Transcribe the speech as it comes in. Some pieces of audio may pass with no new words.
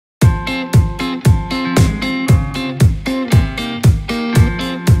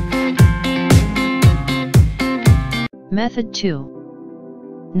Method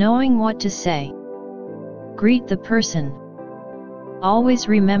 2. Knowing what to say. Greet the person. Always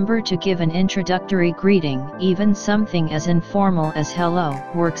remember to give an introductory greeting. Even something as informal as hello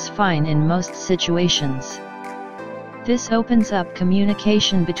works fine in most situations. This opens up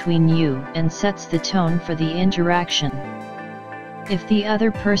communication between you and sets the tone for the interaction. If the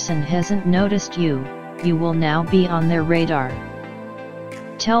other person hasn't noticed you, you will now be on their radar.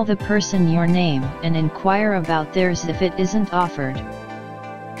 Tell the person your name and inquire about theirs if it isn't offered.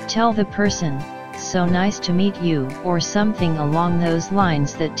 Tell the person, "So nice to meet you," or something along those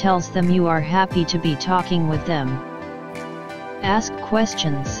lines that tells them you are happy to be talking with them. Ask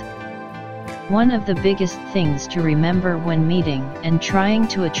questions. One of the biggest things to remember when meeting and trying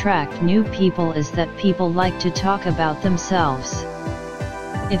to attract new people is that people like to talk about themselves.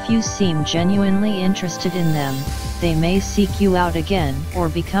 If you seem genuinely interested in them, they may seek you out again or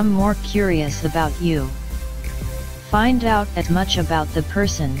become more curious about you. Find out as much about the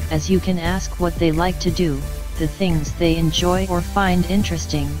person as you can. Ask what they like to do, the things they enjoy or find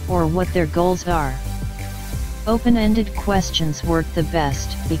interesting, or what their goals are. Open-ended questions work the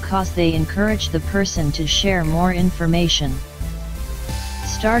best because they encourage the person to share more information.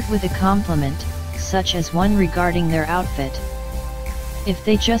 Start with a compliment, such as one regarding their outfit. If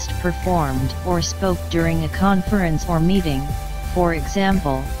they just performed or spoke during a conference or meeting, for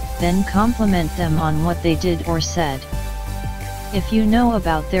example, then compliment them on what they did or said. If you know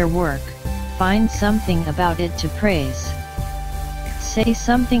about their work, find something about it to praise. Say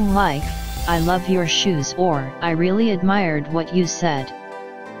something like, "I love your shoes," or "I really admired what you said."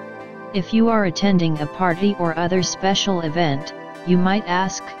 If you are attending a party or other special event, you might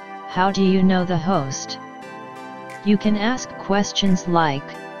ask, "How do you know the host?" You can ask questions like,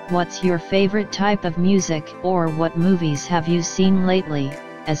 "What's your favorite type of music?" or "What movies have you seen lately?"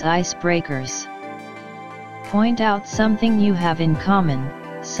 as icebreakers. Point out something you have in common,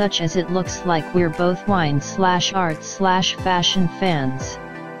 such as, "It looks like we're both wine/art/fashion fans.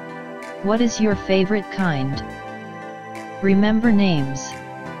 What is your favorite kind?" Remember names.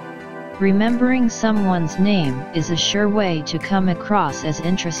 Remembering someone's name is a sure way to come across as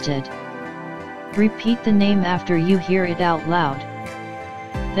interested. Repeat the name after you hear it out loud.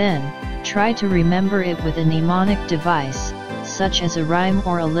 Then, try to remember it with a mnemonic device, such as a rhyme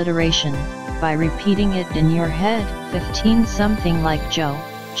or alliteration, by repeating it in your head. 15 Something like Joe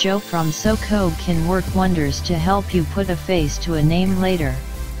from So Code can work wonders to help you put a face to a name later.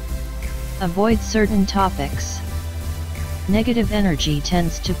 Avoid certain topics. Negative energy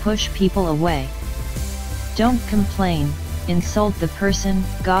tends to push people away. Don't complain, insult the person,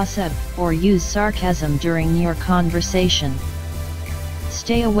 gossip, or use sarcasm during your conversation.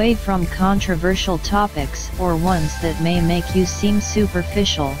 Stay away from controversial topics or ones that may make you seem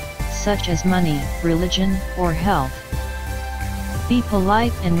superficial, such as money, religion, or health. Be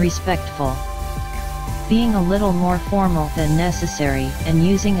polite and respectful. Being a little more formal than necessary and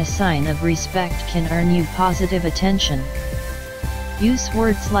using a sign of respect can earn you positive attention. Use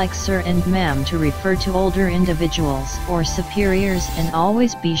words like sir and ma'am to refer to older individuals or superiors, and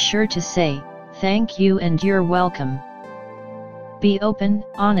always be sure to say, "Thank you" and "You're welcome." Be open,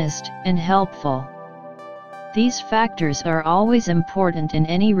 honest, and helpful. These factors are always important in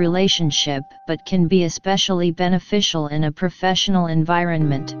any relationship, but can be especially beneficial in a professional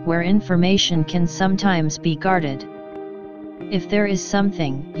environment where information can sometimes be guarded. If there is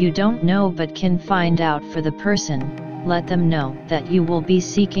something you don't know but can find out for the person, let them know that you will be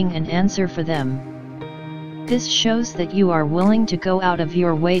seeking an answer for them. This shows that you are willing to go out of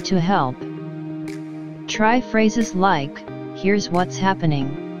your way to help. Try phrases like, "Here's what's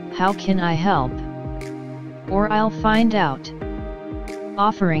happening, how can I help?" or "I'll find out."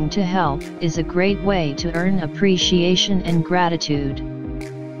 Offering to help is a great way to earn appreciation and gratitude.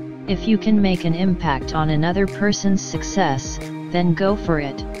 If you can make an impact on another person's success, then go for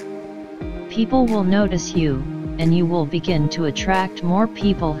it. People will notice you, and you will begin to attract more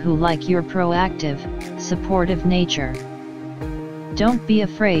people who like your proactive, supportive nature. Don't be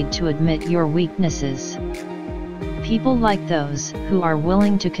afraid to admit your weaknesses. People like those who are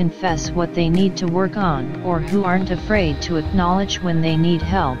willing to confess what they need to work on, or who aren't afraid to acknowledge when they need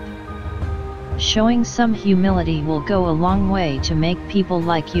help. Showing some humility will go a long way to make people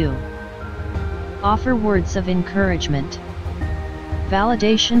like you. Offer words of encouragement.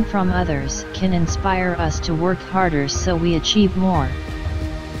 Validation from others can inspire us to work harder so we achieve more.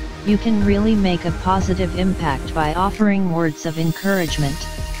 You can really make a positive impact by offering words of encouragement.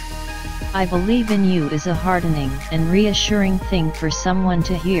 "I believe in you" is a heartening and reassuring thing for someone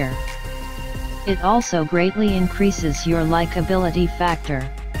to hear. It also greatly increases your likability factor.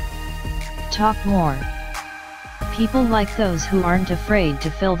 Talk more. People like those who aren't afraid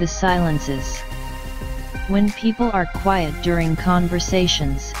to fill the silences. When people are quiet during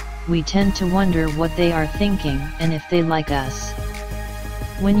conversations, we tend to wonder what they are thinking and if they like us.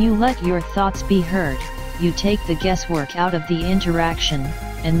 When you let your thoughts be heard, you take the guesswork out of the interaction,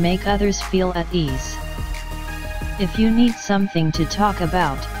 and make others feel at ease. If you need something to talk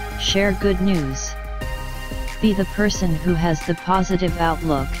about, share good news. Be the person who has the positive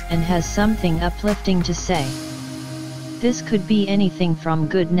outlook and has something uplifting to say. This could be anything from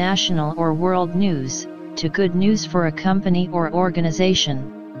good national or world news, to good news for a company or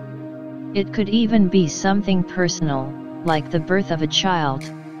organization. It could even be something personal, like the birth of a child.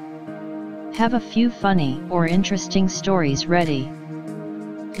 Have a few funny or interesting stories ready.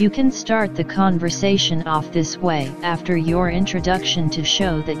 You can start the conversation off this way after your introduction to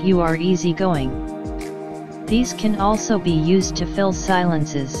show that you are easygoing. These can also be used to fill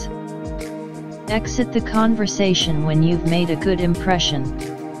silences. Exit the conversation when you've made a good impression.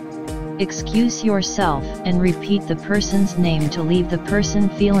 Excuse yourself and repeat the person's name to leave the person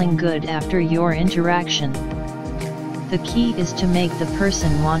feeling good after your interaction. The key is to make the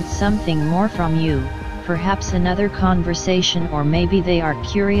person want something more from you, perhaps another conversation, or maybe they are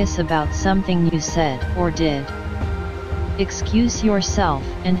curious about something you said or did. Excuse yourself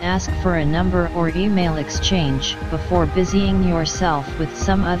and ask for a number or email exchange before busying yourself with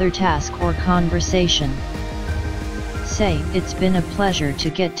some other task or conversation. Say, "It's been a pleasure to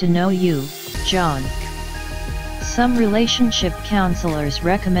get to know you, John." Some relationship counselors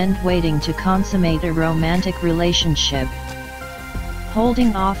recommend waiting to consummate a romantic relationship.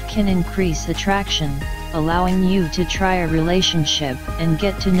 Holding off can increase attraction, allowing you to try a relationship and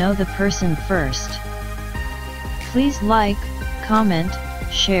get to know the person first. Please like, comment,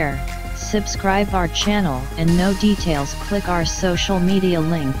 share, subscribe our channel, and know details, click our social media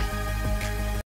link.